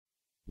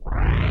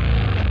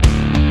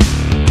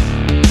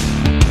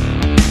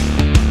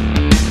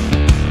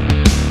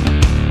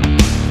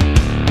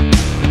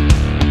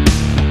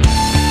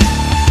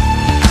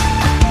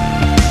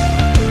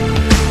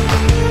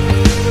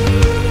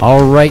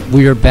All right,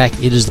 we are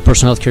back. It is the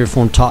Personal Healthcare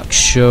Reform Talk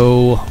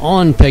Show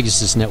on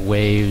Pegasus Net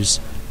Waves,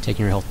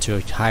 taking your health to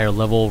a higher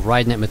level,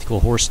 riding that mythical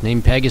horse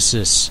named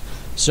Pegasus.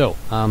 So,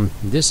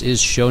 this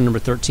is show number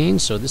 13,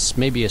 so this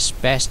may be a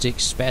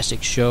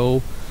spastic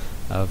show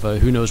of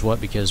who knows what,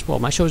 because, well,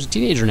 my show is a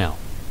teenager now.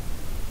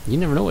 You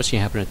never know what's going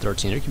to happen at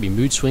 13. There could be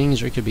mood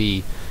swings, there could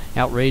be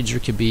outrage, I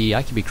could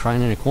be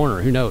crying in a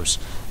corner, who knows.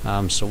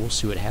 So we'll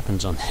see what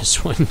happens on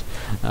this one.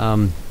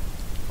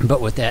 But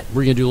with that,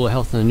 we're going to do a little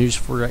health in the news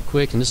for right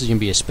quick, and this is going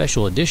to be a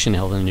special edition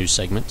health in the news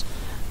segment.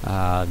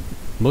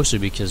 Mostly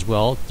because,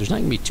 well, there's not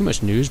going to be too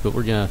much news, but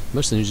most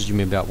of the news is going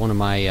to be about one of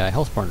my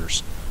health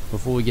partners.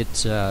 Before we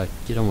get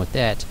on with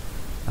that,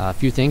 a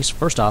few things.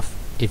 First off,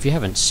 if you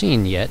haven't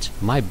seen yet,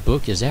 my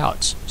book is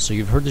out. So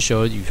you've heard the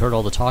show, you've heard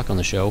all the talk on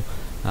the show,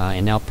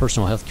 and now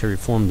Personal Healthcare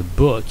Reform, the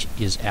book,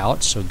 is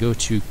out. So go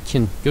to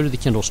the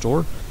Kindle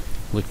store,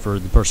 look for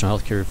the Personal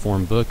Healthcare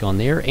Reform book on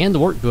there, and the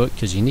workbook,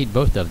 because you need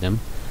both of them.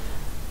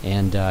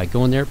 And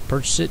go in there,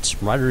 purchase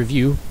it, write a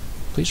review.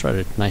 Please write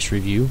a nice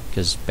review,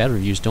 because bad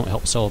reviews don't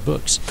help sell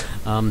books.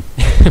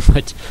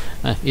 But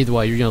either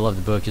way, you're going to love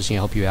the book. It's going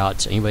to help you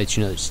out. Anybody that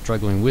you know that's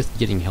struggling with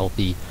getting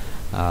healthy,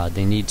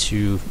 they need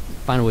to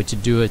find a way to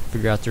do it,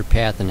 figure out their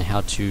path, and how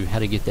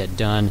to get that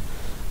done,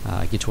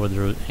 get to where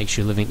they're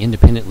actually living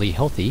independently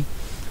healthy.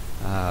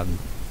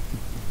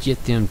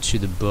 Get them to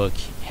the book,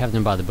 have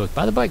them buy the book.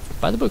 Buy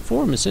the book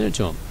for them and send it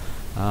to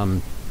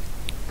them.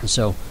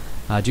 So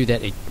do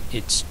that.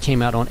 It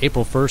came out on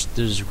April 1st.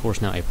 This is, of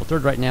course, now April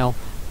 3rd right now.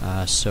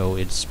 So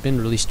it's been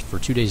released for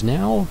 2 days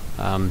now.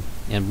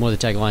 And one of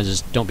the taglines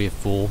is, don't be a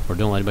fool, or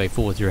don't let anybody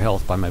fool with your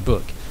health, buy my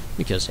book,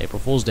 because April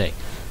Fool's Day.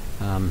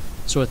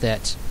 So with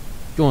that,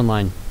 go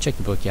online, check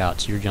the book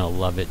out. You're going to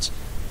love it.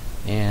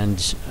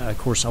 And, of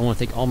course, I want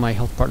to thank all my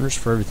health partners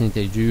for everything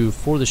they do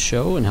for the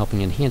show and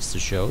helping enhance the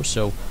show.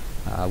 So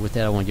with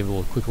that, I want to give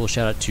a quick little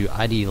shout-out to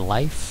ID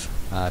Life.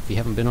 If you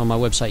haven't been on my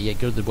website yet,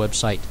 go to the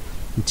website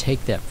and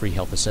take that free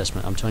health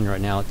assessment. I'm telling you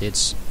right now,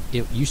 it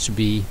used to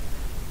be,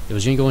 it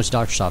was going to go into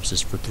doctor's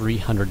offices for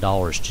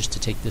 $300 just to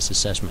take this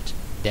assessment.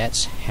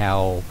 That's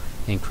how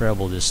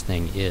incredible this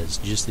thing is,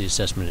 just the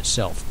assessment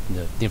itself,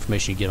 the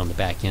information you get on the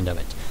back end of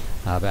it,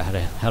 about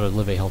how to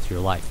live a healthier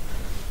life.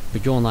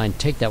 But go online,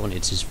 take that one.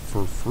 It's just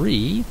for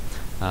free.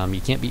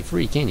 You can't beat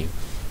free, can you?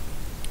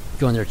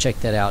 Go in there, check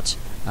that out.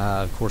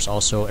 Of course,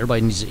 also,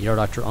 everybody needs an ER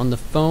doctor on the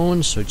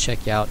phone, so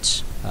check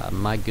out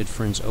my good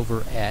friends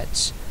over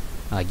at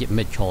Get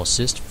MedCall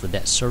Assist for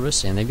that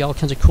service, and they've got all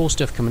kinds of cool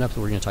stuff coming up that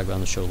we're going to talk about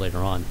on the show later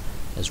on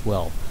as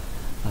well.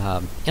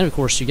 And of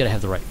course, you got to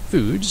have the right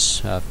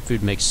foods.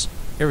 Food makes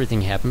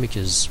everything happen,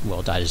 because,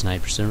 well, diet is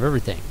 90% of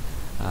everything.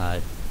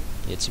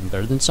 It's even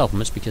better than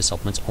supplements, because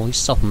supplements only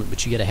supplement,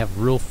 but you got to have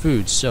real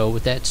food. So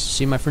with that,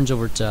 see my friends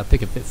over at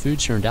Pick Up Fit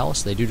Foods here in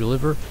Dallas. They do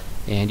deliver,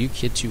 and you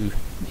get to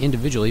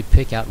individually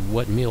pick out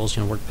what meal is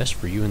going to work best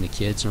for you and the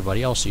kids and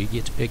everybody else. So you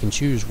get to pick and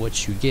choose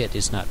what you get.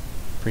 It's not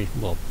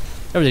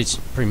everything's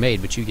pre-made,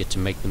 but you get to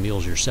make the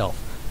meals yourself,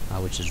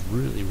 which is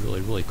really,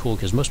 really, really cool,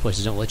 because most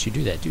places don't let you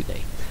do that, do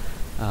they?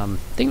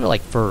 Think of it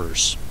like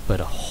furs, but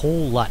a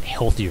whole lot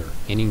healthier,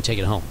 and you can take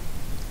it home.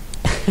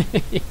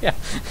 Yeah,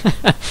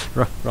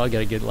 Rod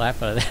got a good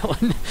laugh out of that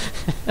one.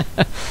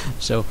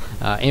 So,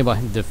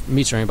 the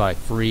meats are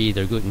antibiotic-free,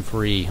 they're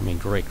gluten-free. I mean,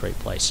 great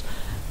place.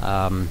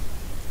 And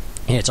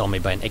it's all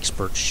made by an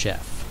expert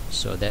chef,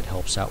 so that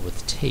helps out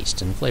with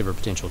taste and flavor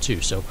potential too.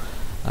 So,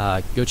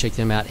 go check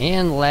them out.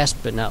 And last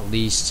but not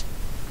least,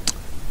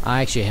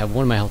 I actually have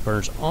one of my health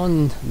partners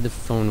on the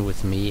phone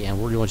with me,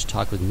 and we're going to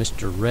talk with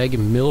Mr. Reg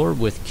Miller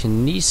with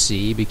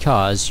Kinesi,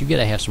 because you got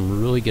to have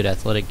some really good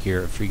athletic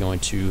gear if you're going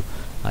to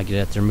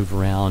get out there, move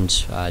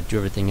around, do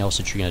everything else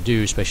that you're going to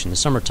do, especially in the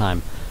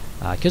summertime,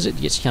 because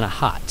it gets kind of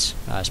hot,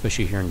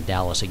 especially here in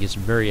Dallas. It gets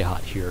very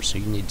hot here, so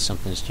you need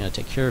something that's going to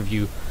take care of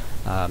you,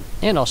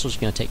 and also it's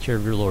going to take care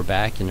of your lower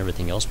back and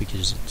everything else,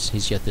 because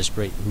he's got this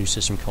great new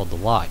system called the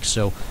Lock.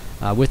 So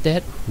with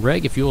that,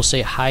 Reg, if you will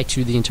say hi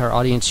to the entire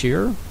audience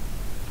here.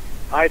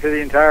 Hi to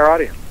the entire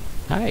audience.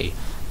 Hi.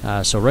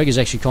 So Reg is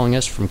actually calling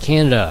us from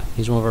Canada.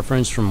 He's one of our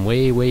friends from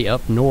way, way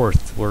up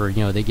north, where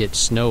they get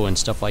snow and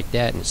stuff like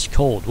that, and it's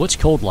cold. What's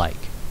cold like?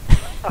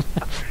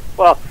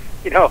 Well,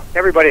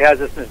 everybody has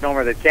this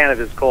misnomer that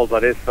Canada is cold,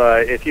 but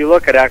if you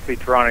look at actually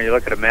Toronto, you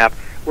look at a map,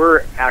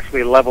 we're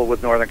actually level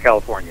with Northern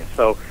California.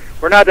 So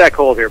we're not that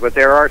cold here, but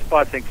there are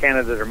spots in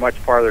Canada that are much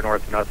farther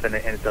north than us, and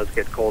it does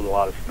get cold, a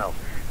lot of snow.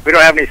 We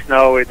don't have any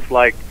snow. It's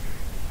like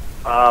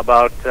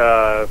about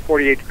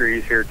 48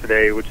 degrees here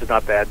today, which is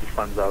not bad. The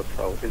sun's out,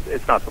 so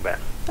it's not so bad.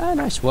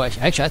 Nice. Well,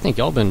 actually, I think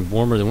y'all been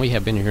warmer than we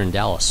have been here in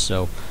Dallas,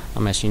 so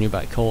I'm asking you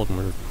about cold,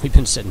 and we've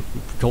been setting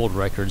cold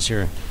records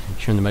here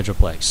in the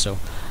Metroplex. So,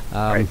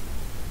 right.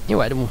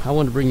 Anyway, I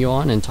wanted to bring you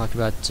on and talk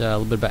about a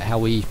little bit about how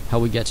we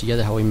got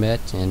together, how we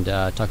met, and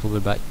talk a little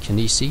bit about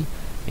Kinesi,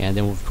 and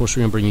then of course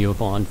we're going to bring you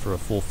up on for a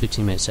full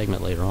 15-minute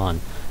segment later on,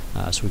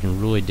 so we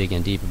can really dig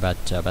in deep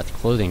about the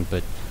clothing.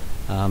 But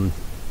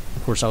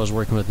of course, I was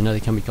working with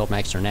another company called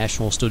Max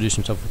International. Still do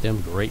some stuff with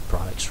them. Great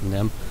products from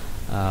them,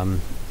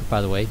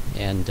 by the way.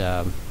 And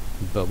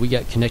but we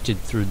got connected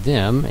through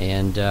them,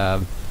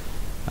 and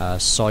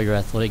saw your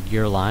athletic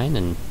gear line,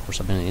 and of course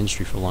I've been in the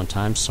industry for a long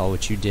time, saw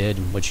what you did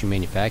and what you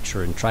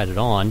manufacture, and tried it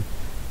on,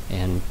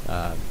 and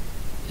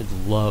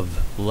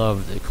love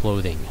the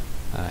clothing.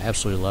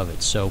 Absolutely love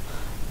it. So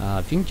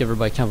if you can give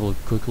everybody kind of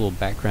a quick little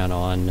background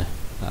on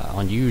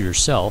you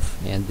yourself,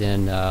 and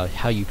then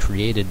how you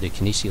created the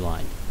Kinesi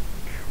line.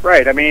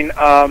 Right. I mean,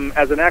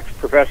 as an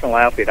ex-professional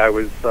athlete, I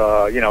was,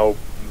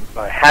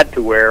 I had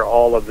to wear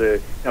all of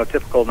the,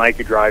 typical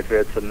Nike dry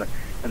fits and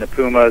the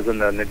Pumas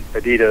and the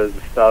Adidas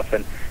and stuff,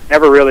 and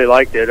never really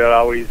liked it. It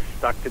always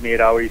stuck to me.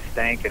 It always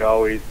stank. It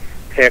always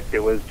picked. It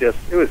was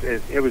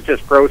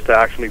just gross to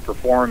actually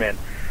perform in.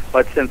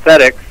 But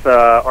synthetics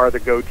are the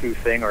go-to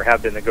thing, or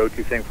have been the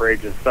go-to thing for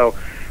ages. So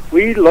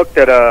we looked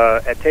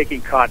at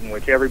taking cotton,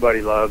 which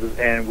everybody loves,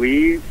 and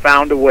we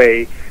found a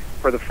way.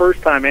 For the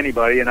first time,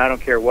 anybody, and I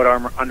don't care what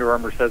Under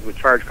Armour says with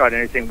Charge Cotton,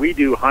 anything, we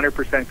do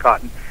 100%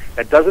 cotton.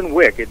 That doesn't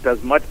wick. It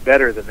does much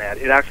better than that.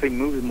 It actually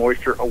moves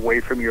moisture away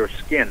from your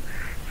skin.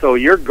 So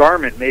your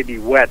garment may be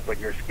wet, but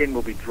your skin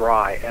will be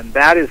dry. And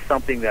that is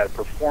something that a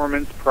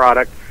performance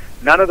product,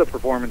 none of the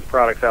performance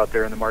products out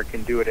there in the market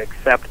can do it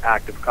except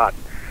Active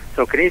Cotton.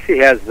 So Kinesi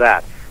has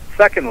that.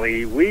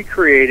 Secondly, we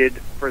created,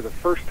 for the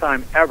first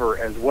time ever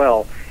as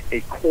well,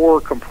 a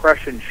core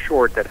compression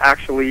short that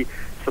actually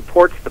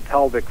supports the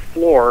pelvic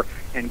floor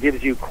and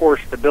gives you core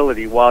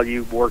stability while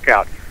you work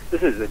out.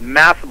 This is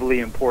massively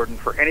important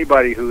for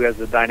anybody who has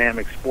a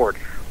dynamic sport.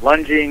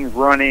 Lunging,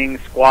 running,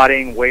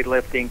 squatting,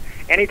 weightlifting.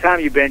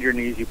 Anytime you bend your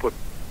knees, you put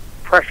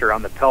pressure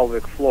on the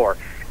pelvic floor.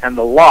 And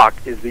the Lock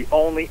is the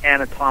only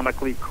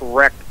anatomically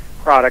correct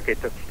product.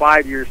 It took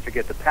 5 years to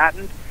get the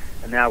patent,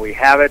 and now we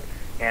have it.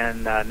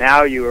 And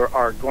now you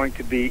are going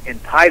to be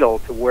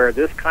entitled to wear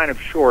this kind of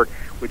short,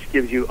 which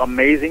gives you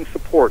amazing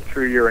support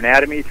through your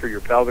anatomy, through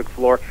your pelvic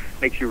floor,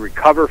 makes you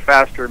recover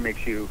faster,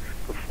 makes you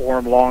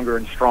perform longer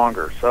and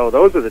stronger. So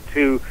those are the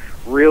two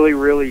really,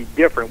 really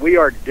different. We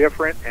are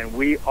different, and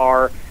we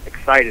are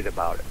excited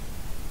about it.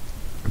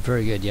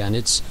 Very good, yeah. And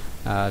it's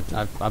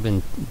I've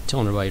been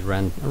telling everybody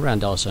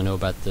around Dallas I know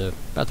about the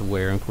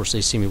wear, and of course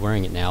they see me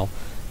wearing it now.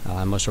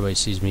 Most everybody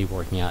sees me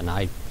working out,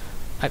 and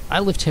I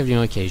lift heavy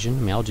on occasion. I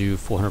mean, I'll do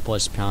 400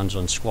 plus pounds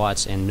on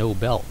squats and no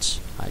belts.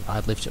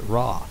 I lift it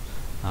raw.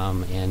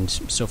 And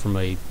so from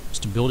a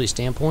stability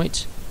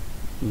standpoint,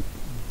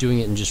 doing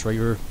it in just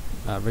regular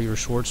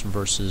shorts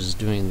versus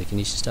doing the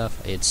Kinesi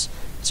stuff, it's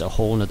a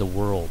whole nother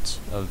world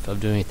of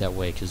doing it that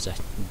way, because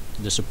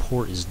the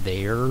support is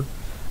there,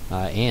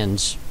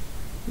 and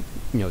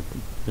the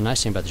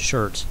nice thing about the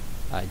shirt,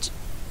 it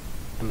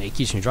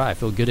keeps me dry. I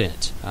feel good in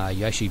it.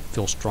 You actually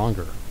feel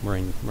stronger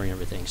wearing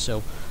everything.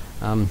 So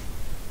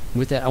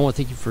with that, I want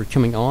to thank you for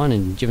coming on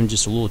and giving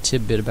just a little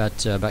tidbit about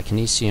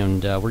Kinesi,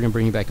 and we're going to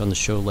bring you back on the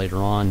show later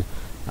on,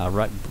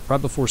 right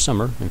before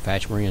summer. In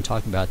fact, we're going to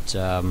talk about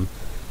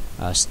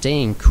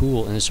staying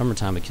cool in the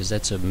summertime, because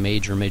that's a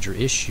major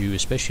issue,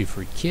 especially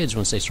for kids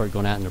once they start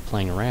going out and they're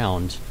playing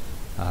around,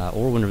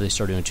 or whenever they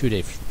start doing 2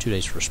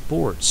 days for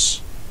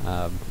sports.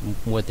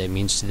 What that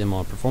means to them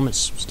on a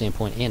performance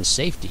standpoint and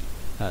safety.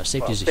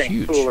 Safety is a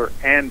huge. Cooler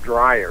and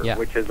drier, yeah,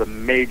 which is a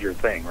major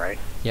thing, right?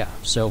 Yeah.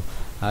 So.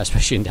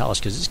 Especially in Dallas,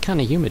 because it's kind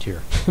of humid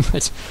here.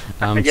 But,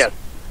 yes.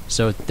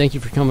 So thank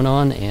you for coming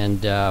on,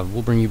 and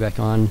we'll bring you back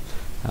on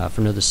for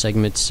another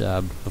segment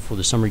before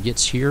the summer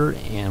gets here.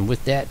 And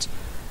with that,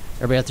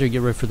 everybody out there,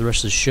 get ready for the rest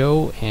of the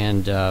show,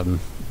 and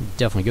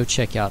definitely go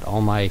check out all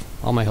my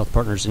health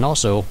partners, and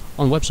also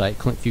on the website,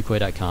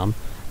 clintfuquay.com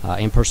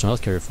and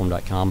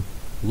personalhealthcarereform.com.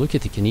 Look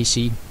at the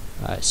Kinesi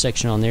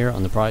section on there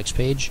on the products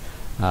page,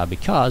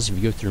 because if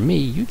you go through me,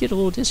 you get a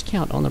little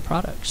discount on the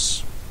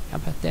products. How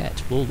about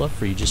that? A little love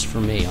for you just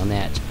for me on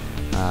that.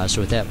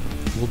 So with that,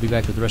 we'll be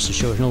back with the rest of the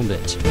show in a little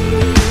bit.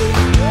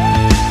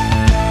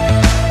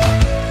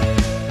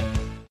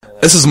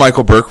 This is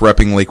Michael Burke,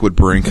 repping Lakewood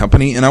Brewing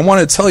Company, and I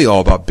want to tell you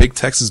all about Big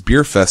Texas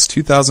Beer Fest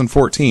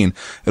 2014.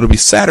 It'll be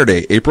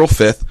Saturday, April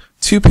 5th,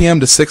 2 p.m.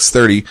 to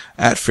 6:30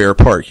 at Fair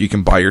Park. You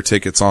can buy your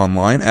tickets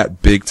online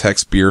at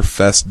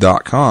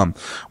BigTexBeerFest.com.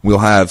 We'll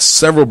have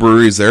several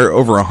breweries there,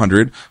 over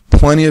 100,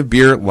 plenty of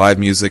beer, live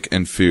music,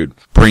 and food.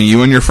 Bring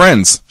you and your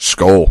friends.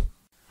 Skol.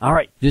 All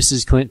right, this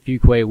is Clint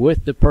Fuquay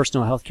with the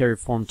Personal Healthcare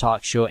Reform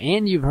Talk Show,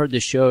 and you've heard the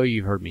show.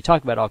 You've heard me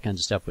talk about all kinds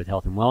of stuff with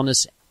health and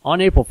wellness. On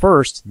April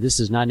 1st, this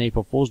is not an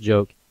April Fool's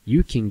joke,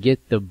 you can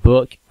get the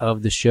book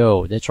of the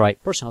show. That's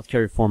right, Personal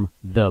Healthcare Reform,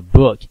 the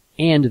book,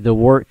 and the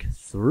Work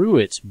Through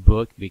It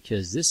book,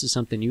 because this is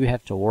something you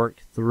have to work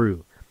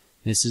through.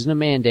 This isn't a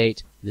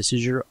mandate. This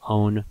is your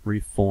own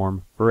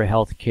reform for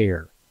health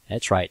care.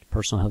 That's right,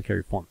 Personal Healthcare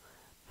Reform.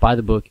 Buy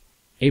the book,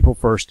 April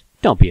 1st.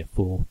 Don't be a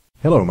fool.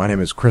 Hello, my name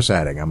is Chris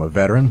Addig. I'm a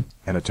veteran,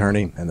 an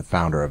attorney, and the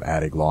founder of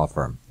Addig Law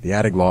Firm. The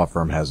Addig Law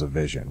Firm has a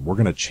vision. We're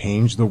going to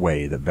change the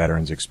way that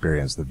veterans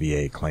experience the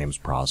VA claims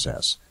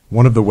process.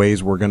 One of the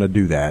ways we're going to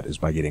do that is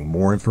by getting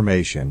more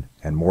information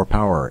and more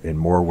power in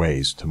more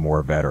ways to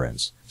more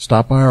veterans.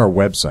 Stop by our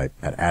website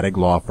at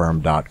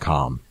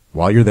addiglawfirm.com.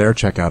 While you're there,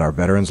 check out our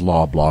Veterans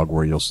Law blog,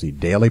 where you'll see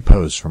daily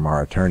posts from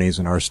our attorneys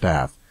and our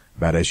staff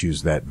about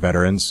issues that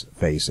veterans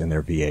face in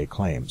their VA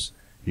claims.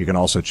 You can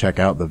also check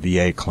out the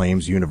VA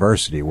Claims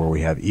University, where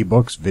we have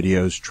ebooks,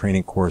 videos,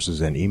 training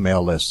courses, and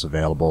email lists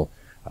available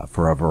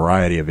for a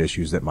variety of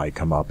issues that might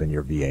come up in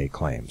your VA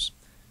claims.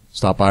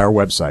 Stop by our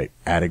website,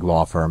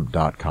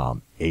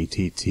 attiglawfirm.com,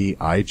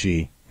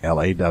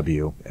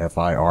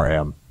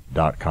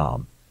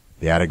 ATTIGLAWFIRM.com.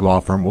 The Attig Law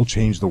Firm will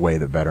change the way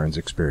that veterans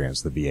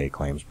experience the VA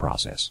claims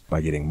process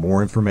by getting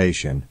more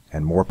information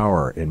and more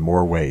power in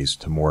more ways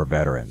to more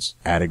veterans.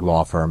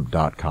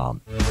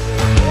 AttigLawFirm.com.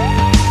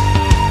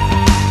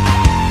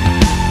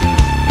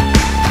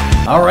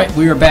 All right,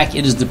 we are back.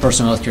 It is the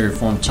Personal Healthcare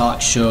Reform Talk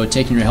Show,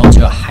 taking your health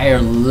to a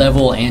higher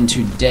level. And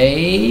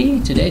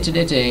today,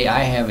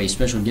 I have a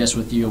special guest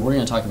with you. We're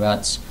going to talk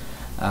about,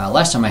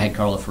 last time I had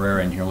Carla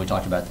Ferreira in here, we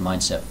talked about the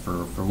mindset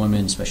for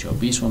women, especially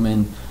obese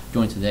women,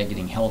 going through that,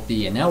 getting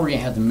healthy. And now we're going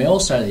to have the male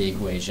side of the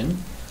equation,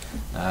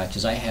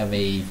 because I have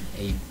a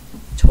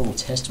total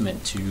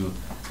testament to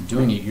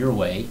doing it your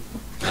way.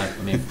 I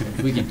mean,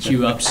 if we could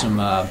cue up some...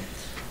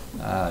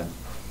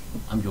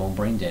 I'm going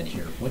brain dead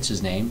here. What's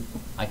his name?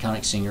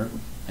 Iconic singer.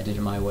 I did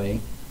it my way.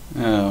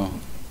 Oh,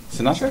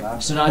 Sinatra?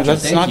 Sinatra.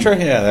 That's Sinatra?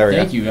 You. Yeah, there we go.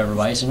 Thank you,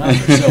 everybody.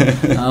 Sinatra. So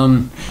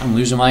I'm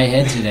losing my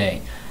head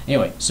today.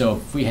 Anyway, so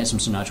if we had some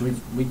Sinatra,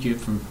 we'd get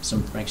from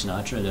some Frank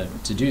Sinatra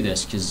to do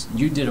this, because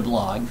you did a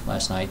blog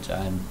last night,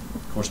 and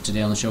of course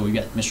today on the show we've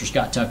got Mr.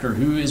 Scott Tucker,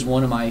 who is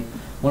one of my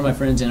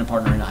friends and a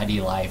partner in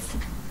ID Life.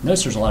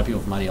 Notice there's a lot of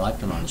people from ID Life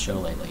coming on the show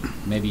lately.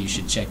 Maybe you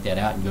should check that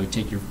out and go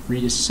take your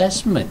free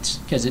assessment,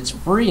 because it's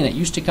free, and it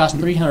used to cost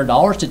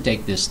 $300 to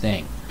take this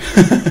thing.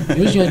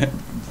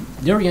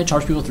 They were going to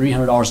charge people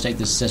 $300 to take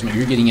this assessment.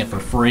 You're getting it for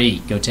free.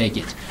 Go take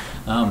it.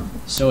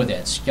 So with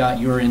that, Scott,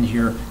 you were in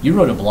here. You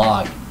wrote a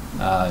blog,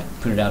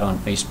 put it out on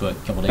Facebook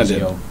a couple days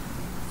ago.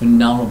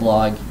 Phenomenal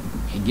blog.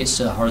 It gets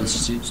to the heart of the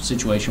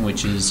situation,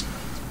 which is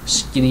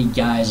skinny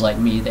guys like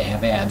me that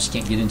have abs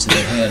can't get into the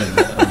head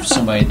of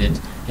somebody that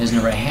has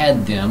never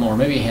had them, or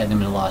maybe had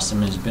them and lost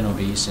them and has been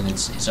obese, and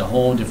it's a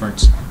whole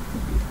different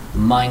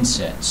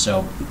mindset.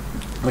 So,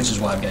 which is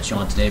why I've got you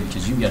on today,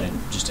 because you've got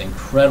just an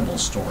incredible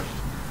story.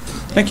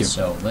 Thank you.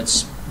 So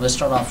let's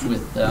start off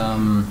with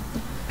oh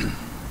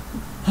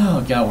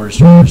God, where to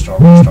start?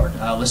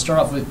 Let's start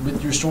off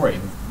with your story,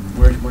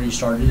 where you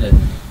started. And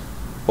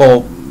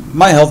well,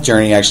 my health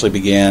journey actually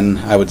began,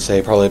 I would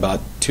say, probably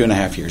about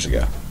 2.5 years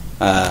ago.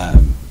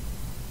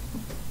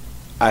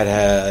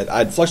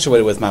 I'd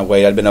fluctuated with my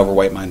weight. I'd been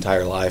overweight my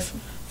entire life.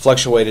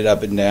 Fluctuated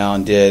up and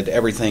down. Did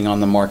everything on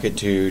the market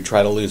to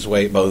try to lose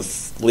weight,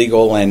 both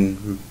legal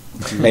and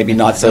maybe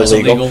not so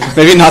legal.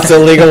 Maybe not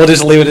so legal. We'll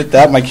just leave it at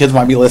that. My kids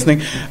might be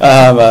listening.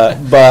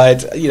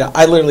 But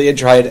I literally had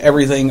tried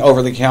everything,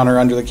 over the counter,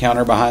 under the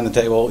counter, behind the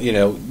table.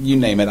 You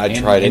name it. I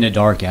tried it in a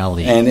dark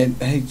alley. And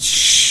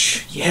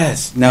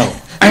yes, no.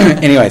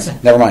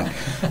 Anyways, never mind.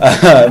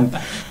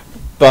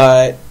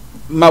 But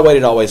my weight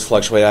had always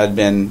fluctuated. I'd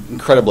been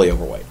incredibly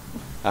overweight.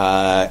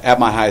 At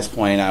my highest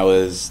point, I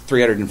was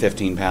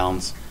 315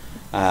 pounds,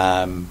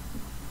 and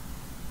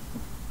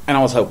I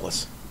was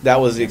hopeless. That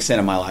was the extent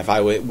of my life.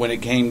 When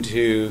it came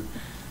to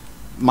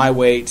my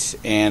weight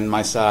and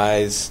my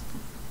size,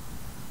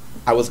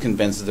 I was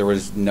convinced that there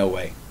was no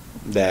way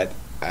that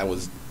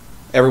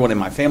everyone in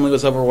my family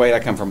was overweight.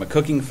 I come from a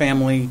cooking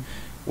family.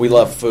 We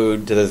love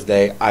food to this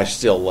day. I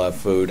still love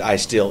food. I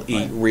still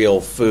eat real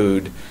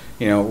food.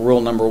 Rule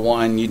number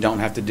one, you don't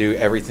have to do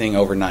everything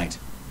overnight,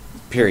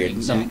 period.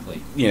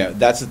 Exactly. And,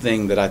 that's the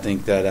thing that I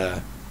think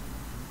that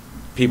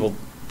people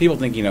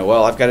think,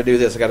 well, I've got to do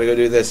this, I've got to go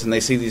do this, and they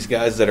see these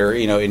guys that are,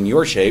 in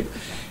your shape.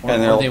 Or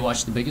they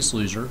watch The Biggest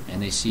Loser,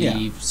 and they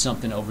see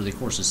something over the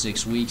course of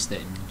 6 weeks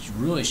that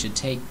really should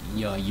take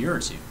a year or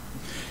two.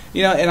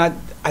 And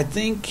I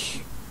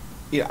think...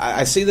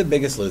 I see The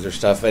Biggest Loser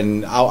stuff,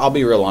 and I'll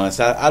be real honest.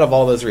 Out of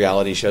all those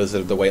reality shows,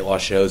 the weight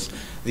loss shows,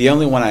 the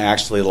only one I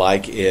actually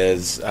like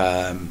is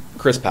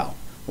Chris Powell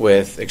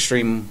with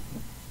Extreme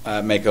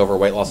Makeover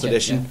Weight Loss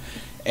Edition. Yeah.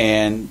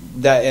 And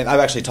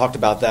I've actually talked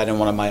about that in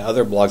one of my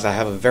other blogs. I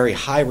have a very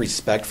high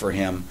respect for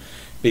him,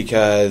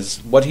 because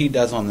what he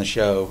does on the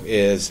show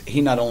is he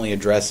not only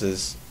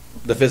addresses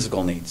the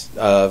physical needs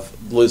of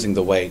losing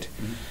the weight,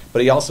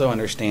 but he also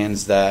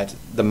understands that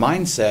the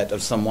mindset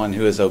of someone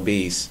who is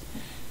obese,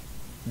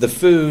 the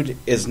food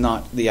is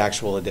not the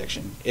actual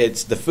addiction.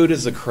 The food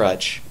is a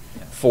crutch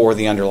for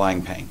the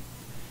underlying pain.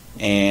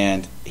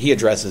 And he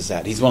addresses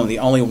that. He's one of the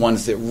only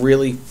ones that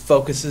really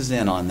focuses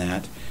in on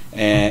that.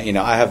 And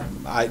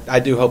I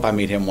do hope I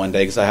meet him one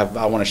day, because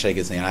I want to shake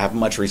his hand. I have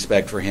much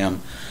respect for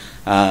him.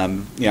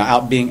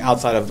 Being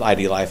outside of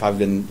ID Life, I've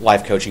been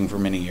life coaching for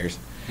many years.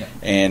 Yeah.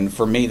 And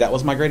for me, that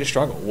was my greatest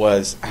struggle,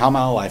 was how am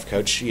I a life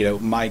coach?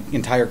 My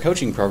entire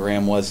coaching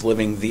program was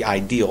living the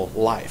ideal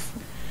life.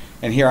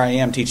 And here I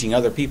am teaching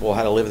other people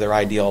how to live their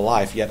ideal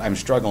life, yet I'm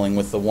struggling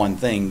with the one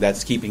thing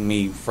that's keeping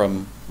me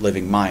from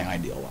living my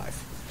ideal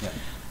life.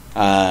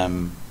 Yeah.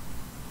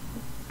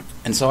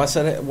 And so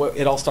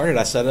it all started.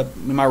 I set up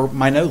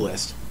my no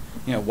list.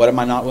 What am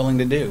I not willing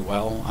to do?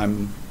 Well,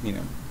 I'm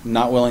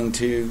not willing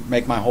to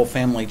make my whole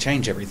family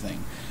change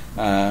everything.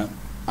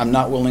 I'm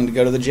not willing to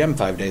go to the gym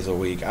 5 days a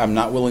week. I'm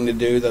not willing to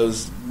do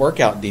those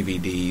workout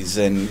DVDs,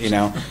 and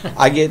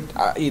I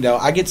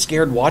get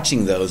scared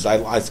watching those.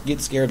 I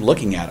get scared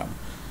looking at them.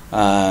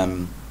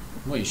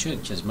 Well, you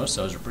should, because most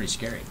of those are pretty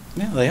scary.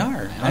 Yeah, they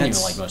are. I don't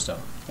even like most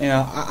of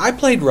them. I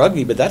played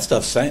rugby, but that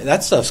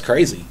stuff's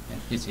crazy.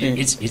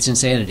 It's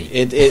insanity.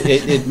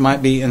 It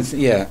might be,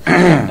 yeah.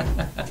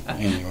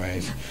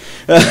 Anyways,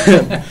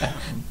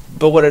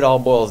 but what it all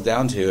boils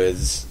down to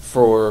is,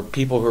 for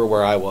people who are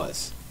where I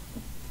was,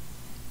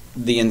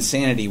 the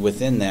insanity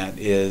within that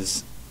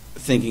is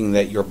thinking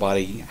that your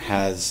body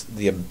has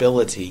the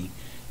ability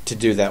to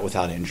do that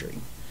without injury.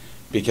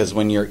 Because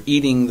when you're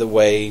eating the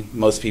way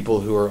most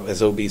people who are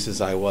as obese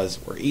as I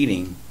was were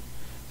eating,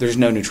 there's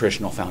no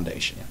nutritional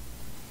foundation.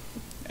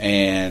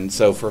 And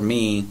so for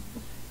me,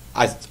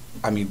 I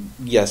mean,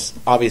 yes,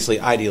 obviously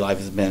ID Life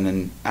has been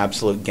an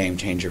absolute game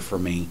changer for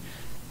me.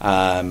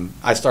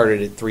 I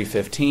started at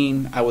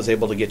 315. I was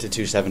able to get to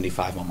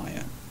 275 on my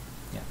own.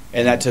 Yeah.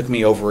 And that took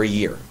me over a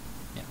year.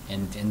 Yeah.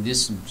 And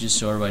this, just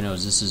so everybody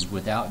knows, this is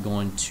without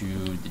going to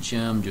the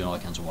gym, doing all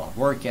kinds of wild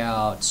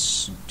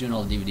workouts, doing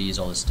all the DVDs,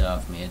 all this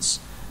stuff. I mean, it's...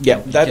 Yeah,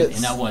 that is...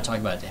 And I want to talk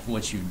about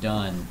what you've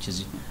done,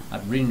 because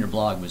reading your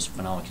blog was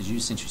phenomenal, because you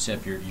essentially set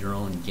up your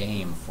own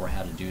game for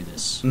how to do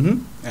this.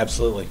 Mm-hmm.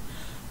 Absolutely.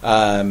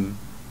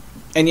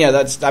 And yeah,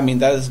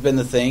 that has been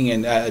the thing.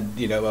 And a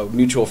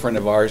mutual friend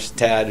of ours,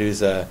 Tad,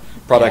 who's a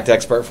product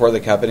expert for the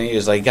company,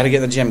 is like, "You got to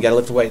get in the gym, got to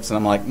lift weights." And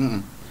I'm like,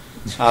 "Mm."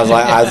 I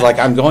was like,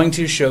 I'm going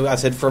to show. I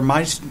said, for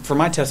my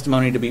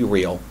testimony to be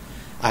real,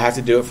 I have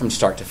to do it from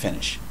start to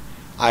finish.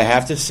 I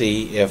have to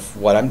see if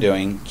what I'm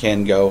doing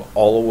can go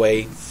all the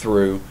way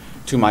through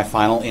to my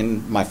final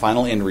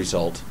end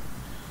result.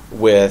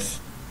 With,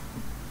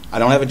 I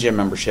don't have a gym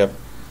membership.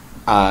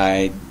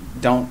 I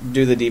don't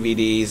do the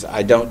DVDs.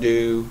 I don't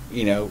do,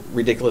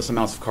 ridiculous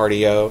amounts of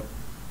cardio.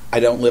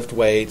 I don't lift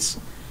weights.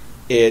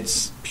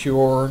 It's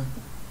pure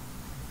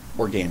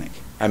organic.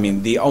 I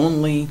mean, the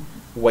only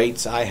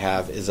weights I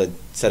have is a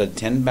set of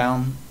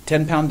 10-pound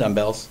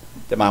dumbbells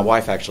that my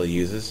wife actually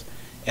uses,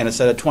 and a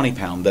set of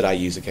 20-pound that I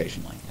use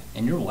occasionally.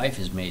 And your wife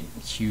has made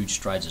huge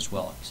strides as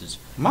well.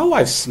 My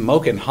wife's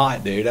smoking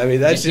hot, dude. I mean,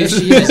 that's yes,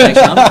 just... she is,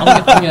 actually.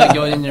 I'm going to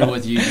go in there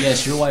with you.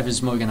 Yes, your wife is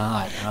smoking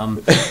hot.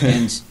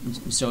 And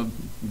so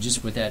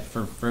just with that,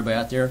 for everybody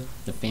out there,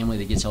 the family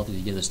that gets healthy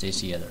together stays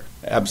together.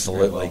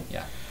 Absolutely.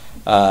 Well.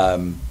 Yeah.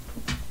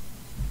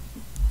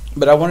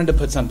 But I wanted to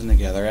put something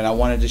together, and I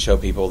wanted to show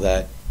people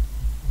that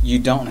you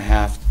don't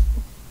have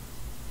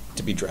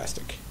to be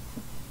drastic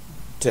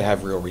to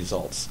have real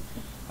results.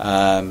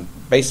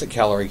 Basic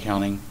calorie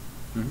counting,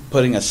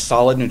 putting a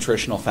solid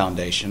nutritional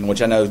foundation,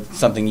 which I know is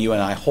something you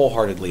and I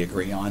wholeheartedly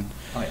agree on.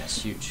 Oh, yeah,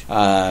 it's huge.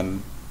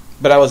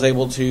 But I was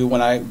able to,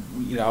 when I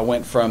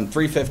went from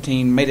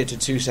 315, made it to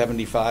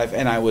 275,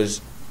 and I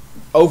was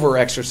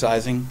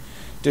over-exercising,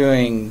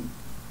 I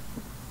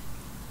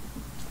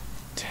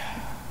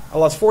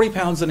lost 40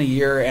 pounds in a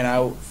year,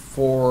 and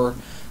for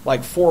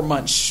like 4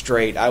 months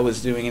straight, I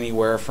was doing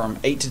anywhere from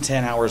 8 to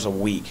 10 hours a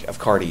week of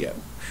cardio.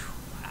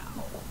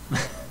 Wow.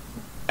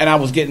 And I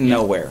was getting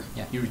nowhere.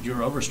 Yeah, you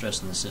were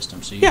overstressing the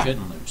system, so you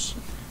couldn't lose.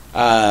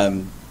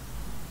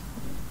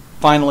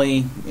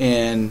 Finally,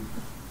 in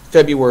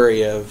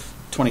February of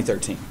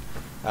 2013,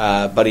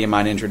 a buddy of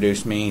mine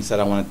introduced me. He said,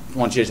 I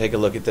want you to take a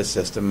look at this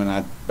system, and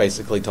I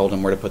basically told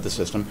him where to put the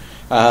system.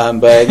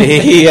 But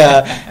he,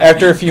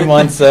 after a few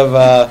months of,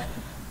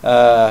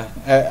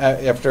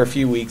 after a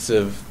few weeks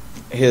of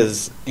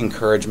his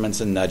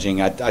encouragements and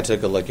nudging, I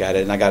took a look at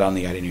it, and I got on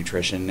the ID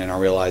Nutrition, and I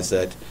realized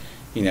that,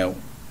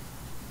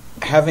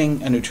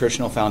 having a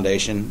nutritional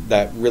foundation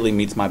that really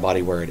meets my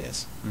body where it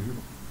is.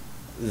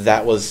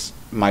 That was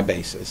my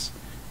basis.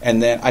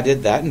 And then I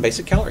did that in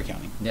basic calorie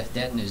counting. That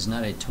is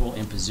not a total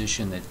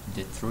imposition that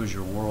throws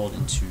your world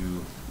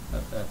into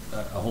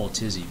a whole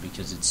tizzy,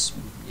 because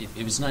if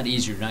it's not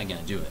easy, you're not going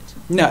to do it.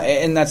 No,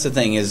 and that's the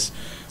thing is,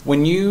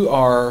 when you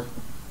are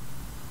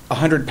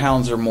 100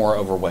 pounds or more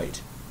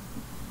overweight,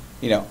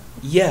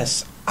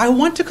 yes, I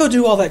want to go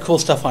do all that cool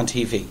stuff on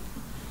TV.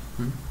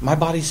 My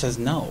body says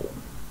no.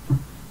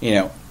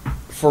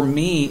 For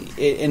me,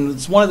 and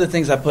it's one of the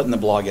things I put in the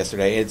blog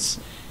yesterday.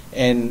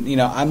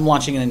 I'm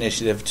launching an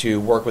initiative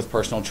to work with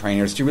personal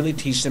trainers to really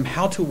teach them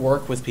how to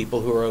work with people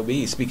who are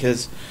obese,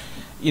 because,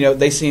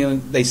 they see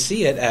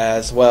it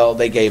as, well,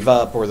 they gave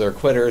up, or they're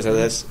quitters, or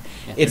this.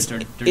 Yeah, they're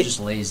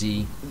just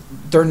lazy.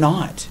 They're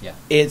not. Yeah.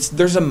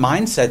 There's a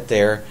mindset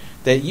there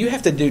that you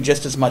have to do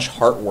just as much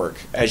heart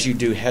work as you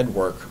do head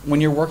work when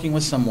you're working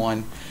with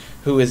someone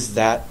who is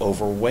that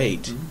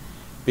overweight,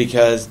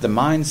 because the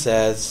mind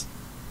says,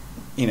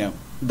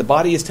 the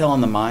body is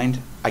telling the mind,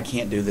 I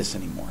can't do this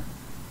anymore.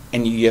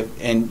 And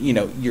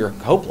you're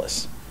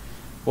hopeless.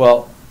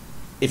 Well,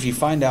 if you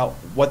find out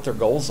what their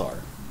goals are,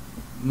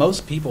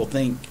 most people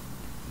think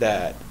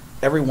that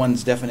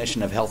everyone's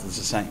definition of health is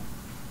the same.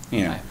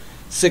 Right.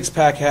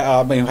 Six-pack,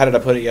 how did I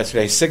put it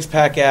yesterday?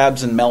 6-pack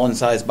abs and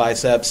melon-sized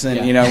biceps and,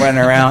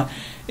 running around.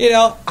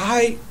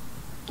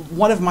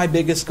 One of my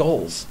biggest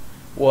goals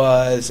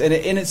was, and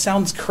it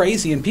sounds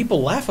crazy and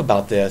people laugh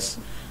about this,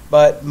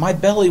 But my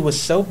belly was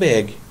so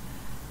big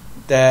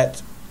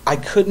that I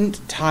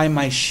couldn't tie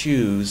my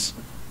shoes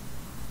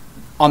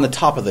on the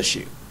top of the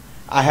shoe.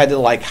 I had to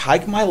like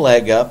hike my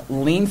leg up,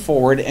 lean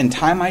forward, and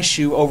tie my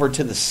shoe over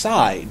to the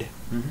side.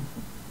 Mm-hmm.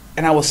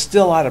 And I was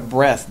still out of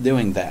breath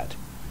doing that.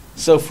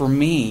 So for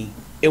me,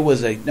 it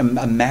was a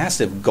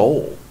massive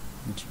goal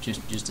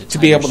just to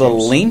be able to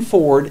lean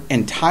forward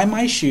and tie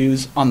my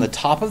shoes on the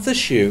top of the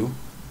shoe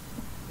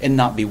and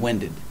not be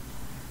winded.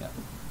 Yeah.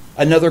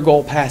 Another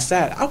goal past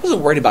that, I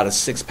wasn't worried about a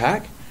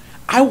six-pack.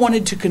 I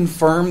wanted to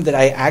confirm that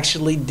I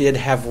actually did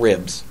have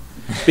ribs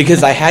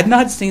because I had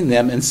not seen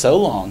them in so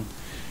long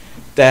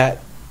that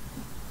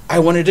I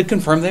wanted to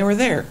confirm they were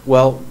there.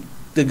 Well,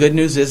 the good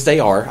news is they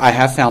are. I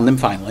have found them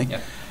finally.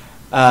 Yep.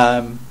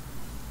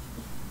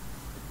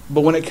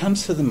 But when it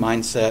comes to the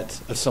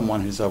mindset of someone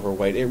who's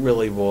overweight, it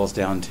really boils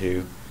down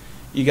to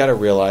you got to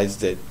realize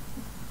that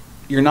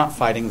you're not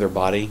fighting their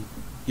body.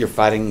 You're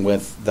fighting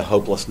with the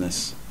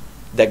hopelessness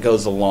that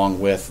goes along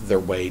with their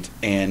weight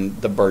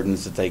and the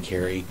burdens that they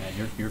carry.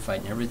 Yeah, you're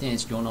fighting everything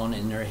that's going on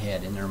in their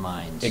head, in their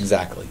minds.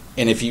 Exactly.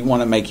 And if you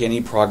want to make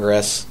any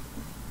progress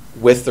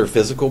with their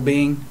physical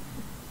being,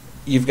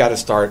 you've got to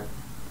start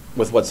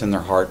with what's in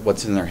their heart,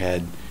 what's in their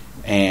head,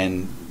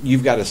 and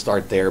you've got to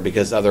start there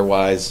because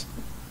otherwise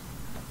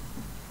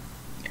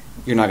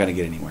you're not going to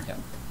get anywhere. Yeah,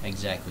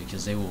 exactly,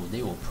 because they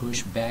will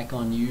push back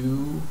on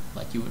you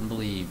like you wouldn't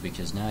believe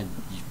because now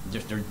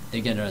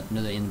they get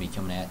another enemy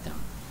coming at them.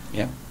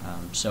 Yeah.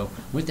 So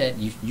with that,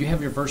 you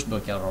have your first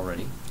book out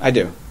already. I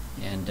do.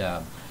 And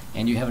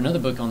you have another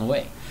book on the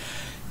way.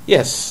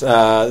 Yes.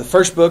 The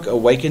first book,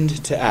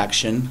 Awakened to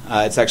Action.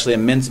 It's actually a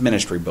men's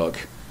ministry book.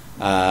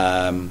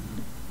 5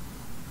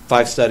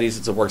 studies.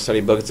 It's a work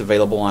study book. It's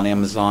available on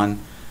Amazon.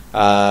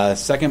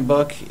 Second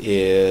book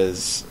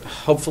is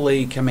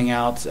hopefully coming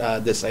out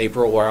this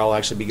April, where I'll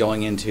actually be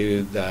going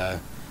into the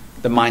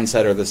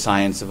mindset or the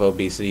science of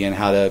obesity and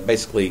how to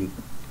basically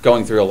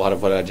going through a lot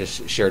of what I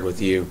just shared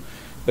with you,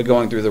 but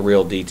going through the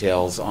real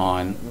details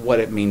on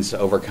what it means to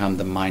overcome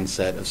the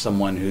mindset of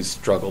someone who's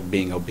struggled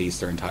being obese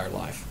their entire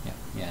life.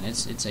 Yeah, and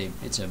it's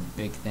a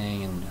big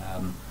thing.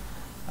 And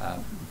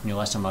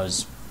last time I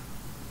was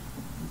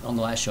on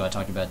the last show, I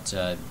talked about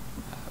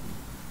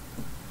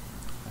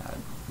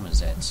what is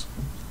that?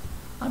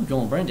 I'm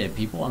going brain dead,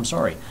 people. I'm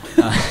sorry.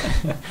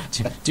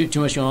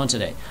 Too much going on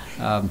today.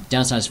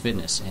 Downsize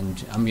Fitness,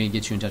 and I'm going to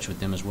get you in touch with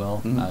them as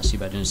well. Mm-hmm. See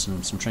about doing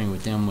some training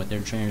with them, with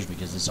their trainers,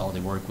 because that's all they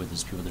work with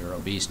is people that are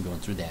obese and going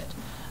through that.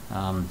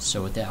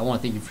 So with that, I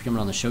want to thank you for coming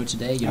on the show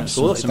today.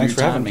 Absolutely. Thanks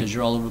for having me. Because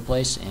you're all over the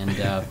place. And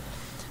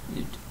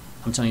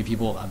I'm telling you,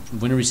 people,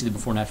 whenever you see the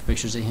before and after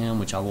pictures of him,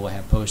 which I will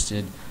have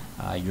posted,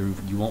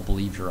 you won't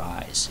believe your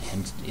eyes.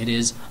 And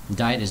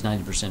diet is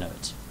 90% of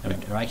it.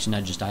 Or actually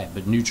not just diet,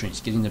 but nutrients.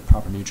 Getting the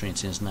proper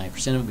nutrients in is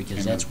 90% of it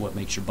because that's what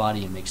makes your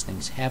body and makes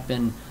things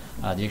happen.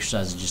 The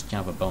exercise is just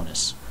kind of a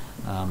bonus.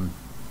 And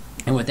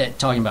with that,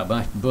 talking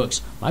about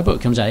books, my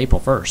book comes out April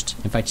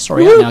 1st. In fact, it's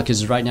already out now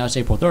because right now it's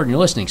April 3rd and you're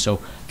listening.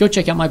 So go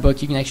check out my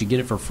book. You can actually get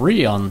it for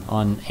free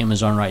on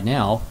Amazon right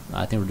now.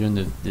 I think we're doing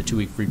the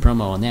 2-week free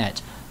promo on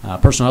that.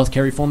 Personal Health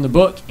Care Reform, the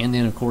book. And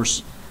then, of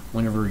course,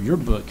 whenever your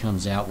book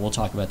comes out, we'll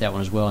talk about that one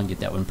as well and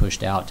get that one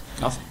pushed out.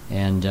 Awesome.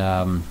 And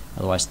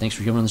otherwise, thanks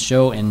for coming on the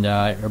show. And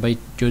everybody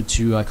go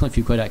to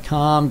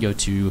clintfuqua.com, go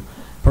to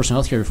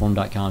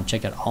personalhealthcarereform.com,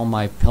 check out all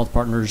my health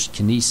partners,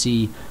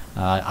 Kinesi,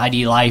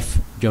 ID Life.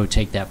 Go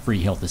take that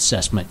free health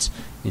assessment.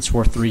 It's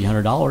worth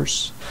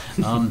 $300.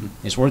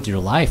 It's worth your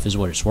life is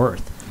what it's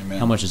worth. Amen.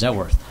 How much is that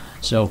worth?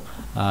 So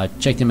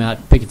check them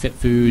out, Pick and Fit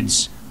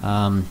Foods.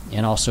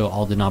 And also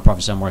all the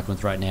nonprofits I'm working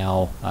with right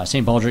now.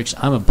 St. Baldrick's.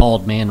 I'm a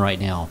bald man right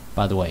now,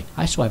 by the way.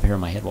 I still have hair on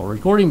my head while we're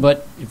recording,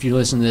 but if you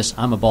listen to this,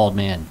 I'm a bald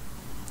man.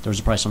 There was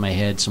a price on my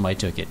head. Somebody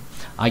took it.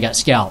 I got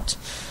scalped.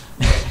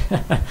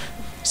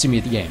 See me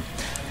at the game.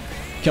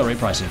 Cut rate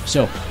pricing.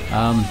 So,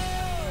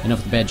 enough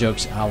of the bad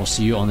jokes. I will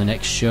see you on the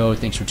next show.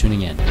 Thanks for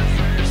tuning in.